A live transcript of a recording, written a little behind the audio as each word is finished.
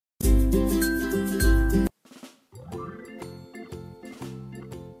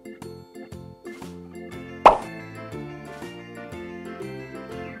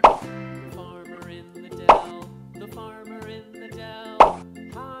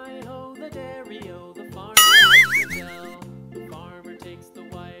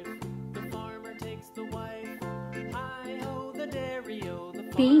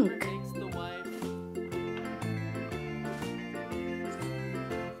Pink.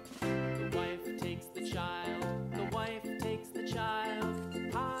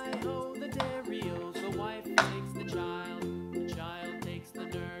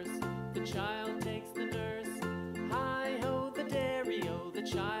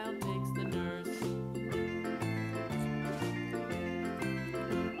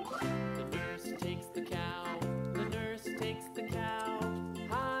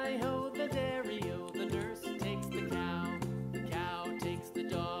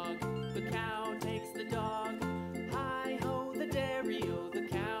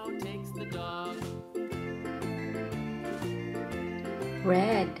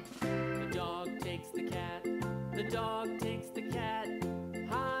 Red. The dog takes the cat. The dog takes the cat.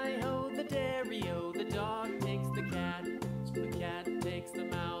 Hi-ho, the dairy-o. The dog takes the cat. The cat takes the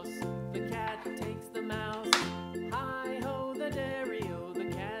mouse. The cat takes the mouse. Hi-ho, the dairy-o. The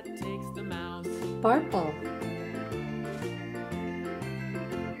cat takes the mouse. Purple.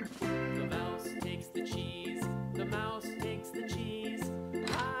 The mouse takes the cheese. The mouse takes the cheese.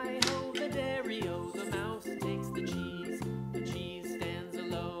 Hi-ho, the dairy-o. The mouse takes the cheese. The cheese stands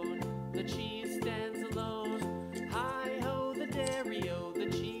alone. The cheese stands alone. Hi-ho, the dairy-o. The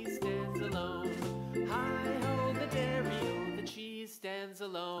cheese stands alone. Hi-ho, the dairy-o. The cheese stands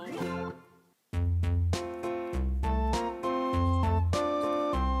alone.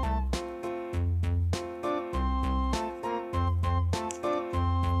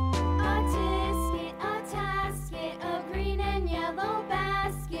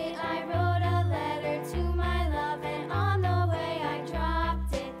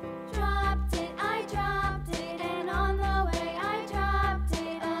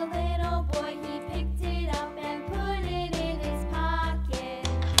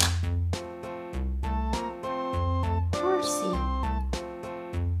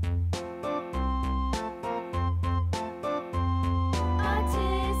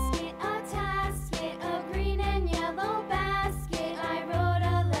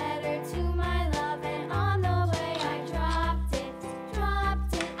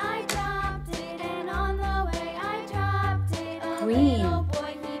 Green. Little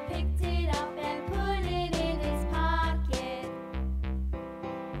boy, he picked it up and put it in his pocket.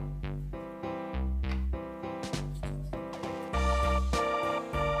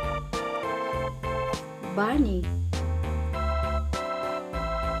 Bunny.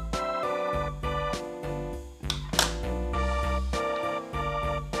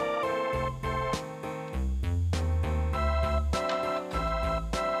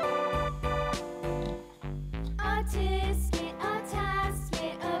 A tisket, a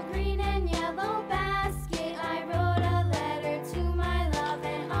tasket, a green and yellow basket. I wrote a letter to my love,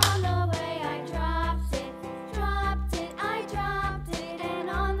 and on the way I dropped it. Dropped it, I dropped it, and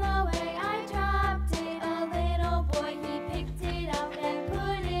on the way I dropped it. A little boy, he picked it up and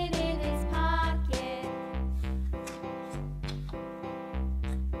put it in his pocket.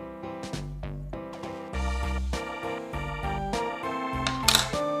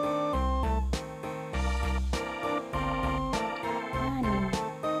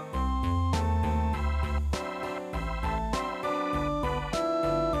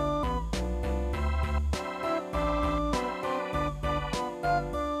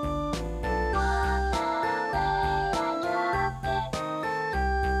 Bunny.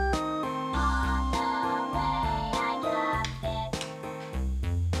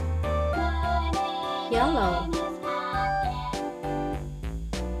 Yellow.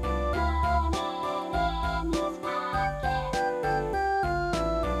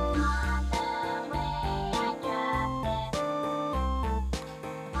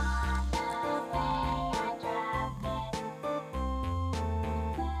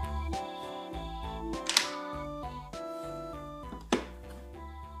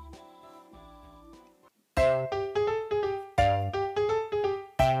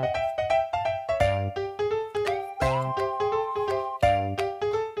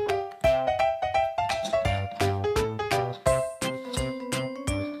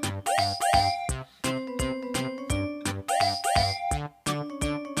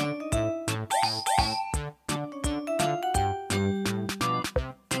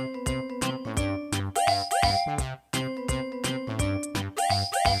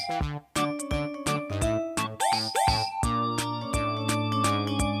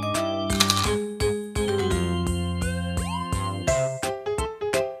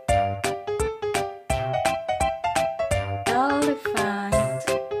 Elephant.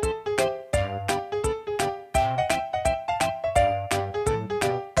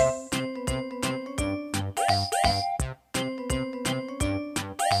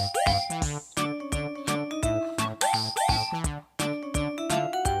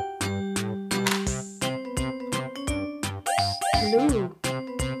 Blue.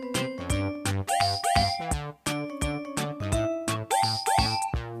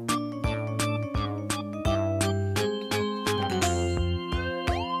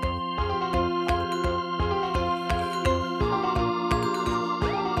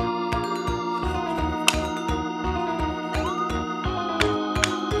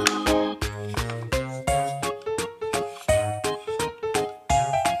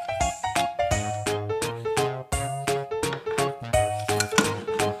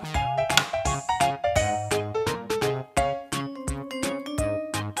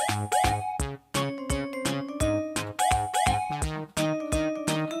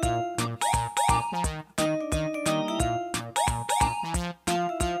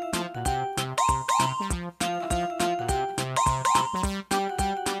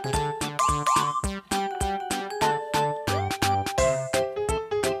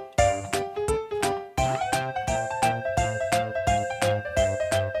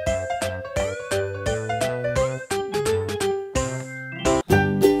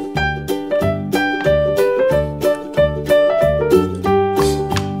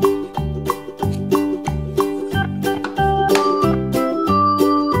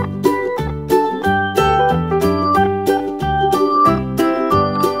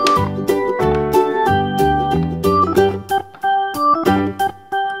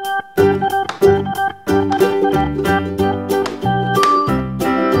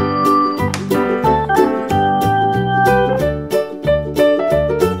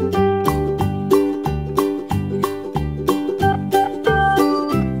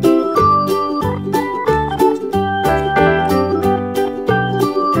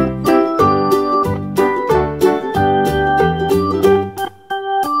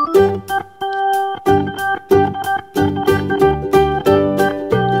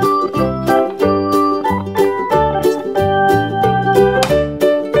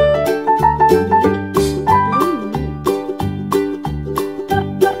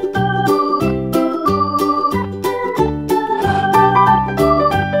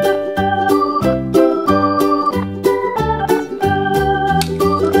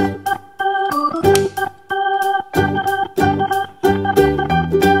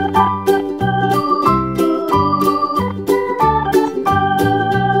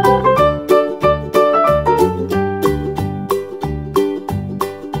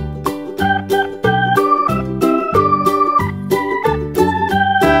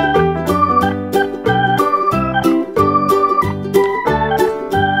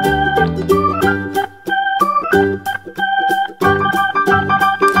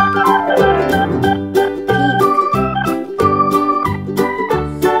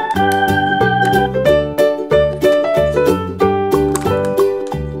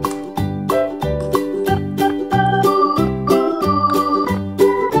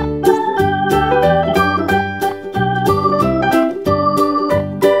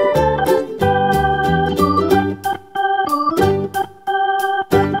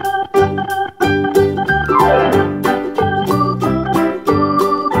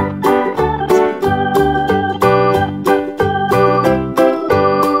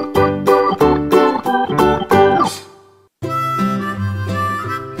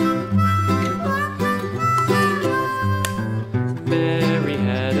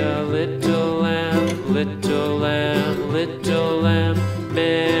 little lamb.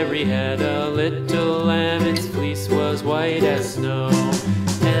 Mary had a little lamb, its fleece was white as snow.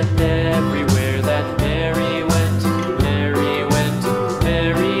 And everywhere that Mary went, Mary went,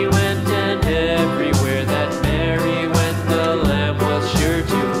 Mary went. And everywhere that Mary went, the lamb was sure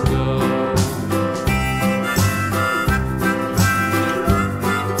to go.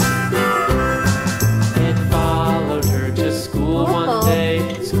 It followed her to school one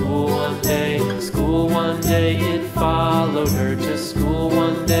day, school one day, school one day. It followed her to school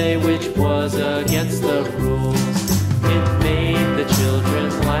one day, which was against the rules. It made the children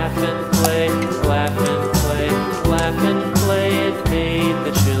laugh and play, laugh and play, laugh and play. It made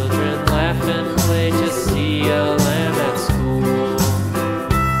the children laugh and play to see a lamb at school.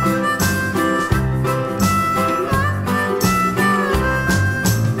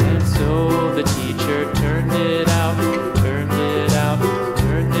 And so the teacher turned it out, turned it out,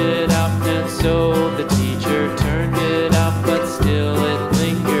 turned it out. And so the teacher turned it out, but still it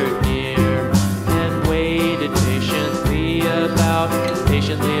lingered near and waited patiently about,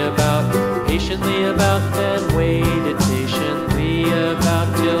 patiently about, and waited patiently about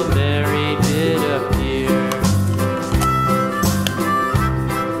till Mary did appear.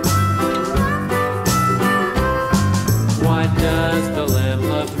 Why does the lamb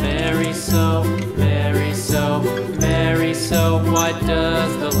love Mary so, Mary so, Mary so?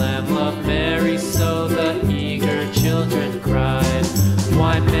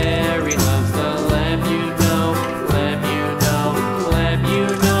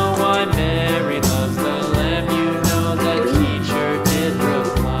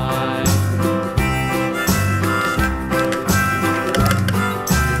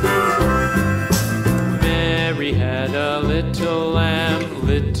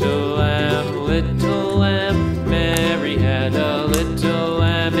 little lamb, Mary had a little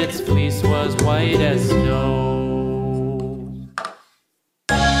lamb, its fleece was white as snow.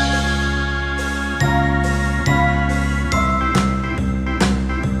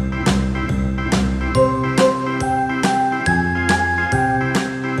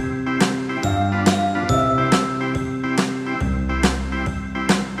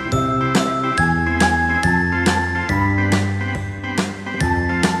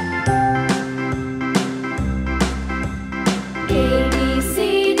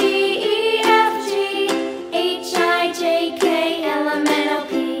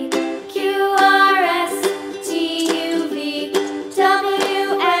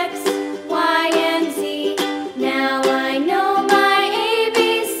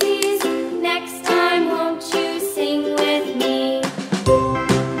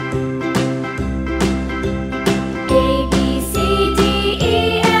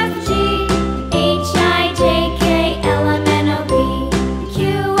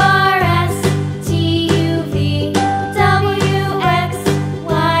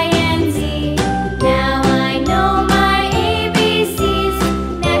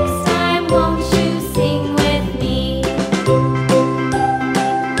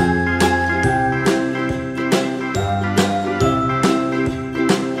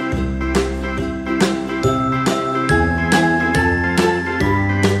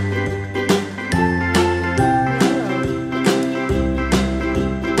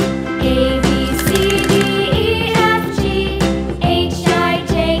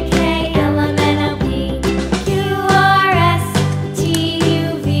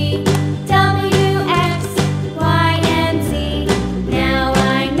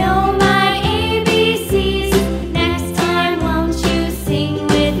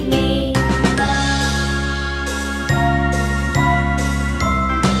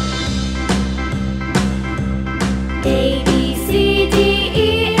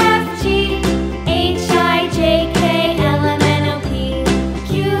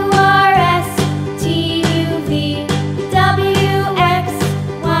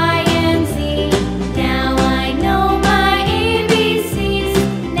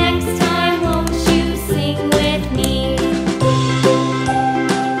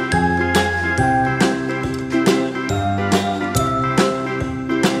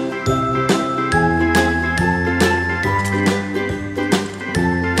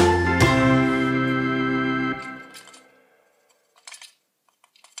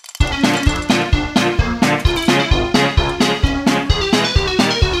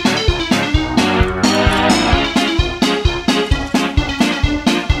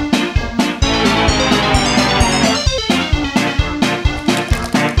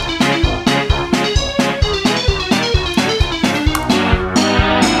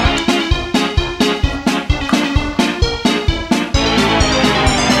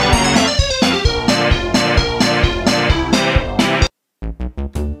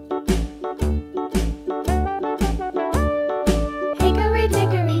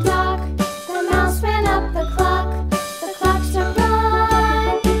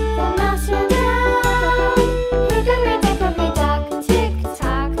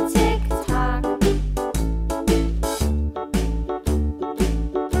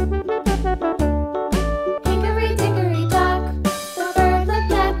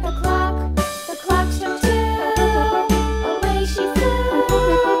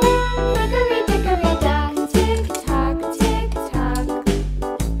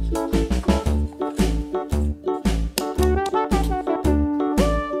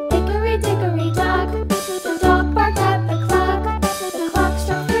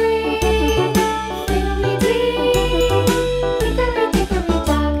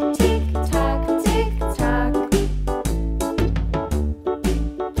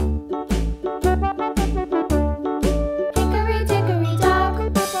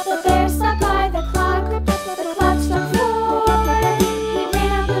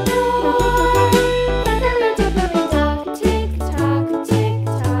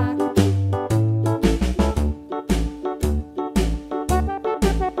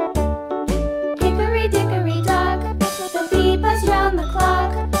 Hickory dickory